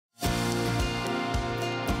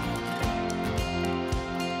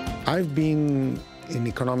I've been in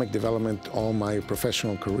economic development all my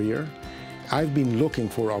professional career. I've been looking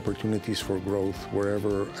for opportunities for growth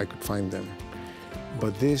wherever I could find them.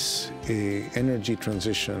 But this energy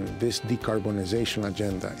transition, this decarbonization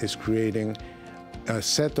agenda is creating a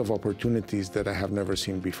set of opportunities that I have never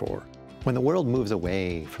seen before. When the world moves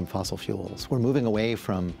away from fossil fuels, we're moving away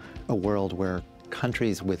from a world where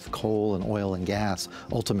countries with coal and oil and gas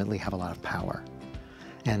ultimately have a lot of power.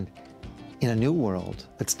 And in a new world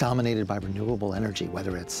that's dominated by renewable energy,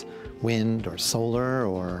 whether it's wind or solar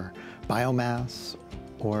or biomass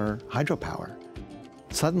or hydropower,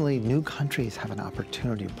 suddenly new countries have an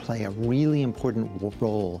opportunity to play a really important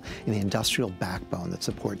role in the industrial backbone that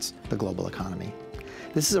supports the global economy.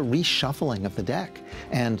 This is a reshuffling of the deck,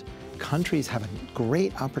 and countries have a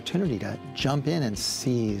great opportunity to jump in and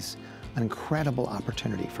seize an incredible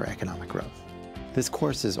opportunity for economic growth. This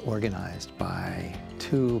course is organized by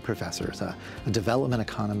two professors, a development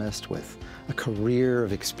economist with a career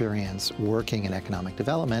of experience working in economic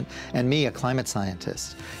development, and me, a climate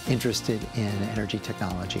scientist interested in energy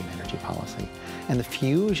technology and energy policy. And the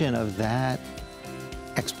fusion of that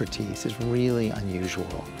expertise is really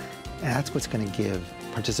unusual. And that's what's going to give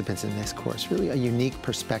participants in this course really a unique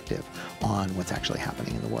perspective on what's actually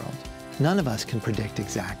happening in the world. None of us can predict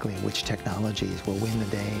exactly which technologies will win the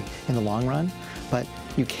day in the long run, but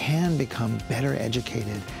you can become better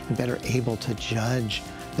educated and better able to judge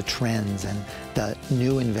the trends and the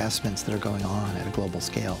new investments that are going on at a global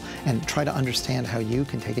scale and try to understand how you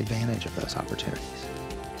can take advantage of those opportunities.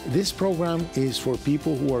 This program is for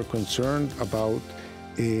people who are concerned about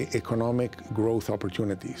economic growth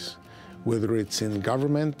opportunities, whether it's in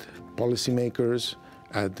government, policymakers,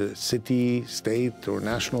 at the city, state, or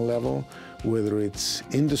national level, whether it's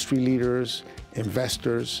industry leaders,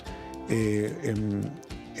 investors, in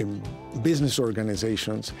business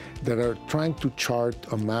organizations that are trying to chart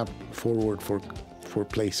a map forward for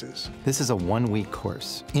places. This is a one-week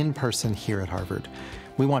course, in person here at Harvard.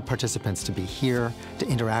 We want participants to be here, to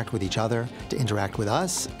interact with each other, to interact with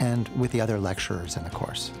us, and with the other lecturers in the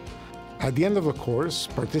course. At the end of the course,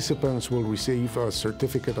 participants will receive a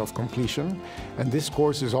certificate of completion, and this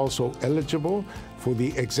course is also eligible for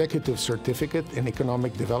the Executive Certificate in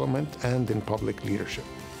Economic Development and in Public Leadership.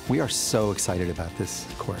 We are so excited about this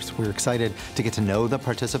course. We're excited to get to know the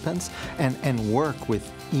participants and work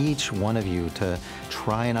with each one of you to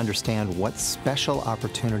try and understand what special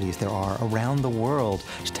opportunities there are around the world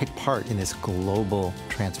to take part in this global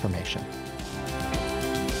transformation.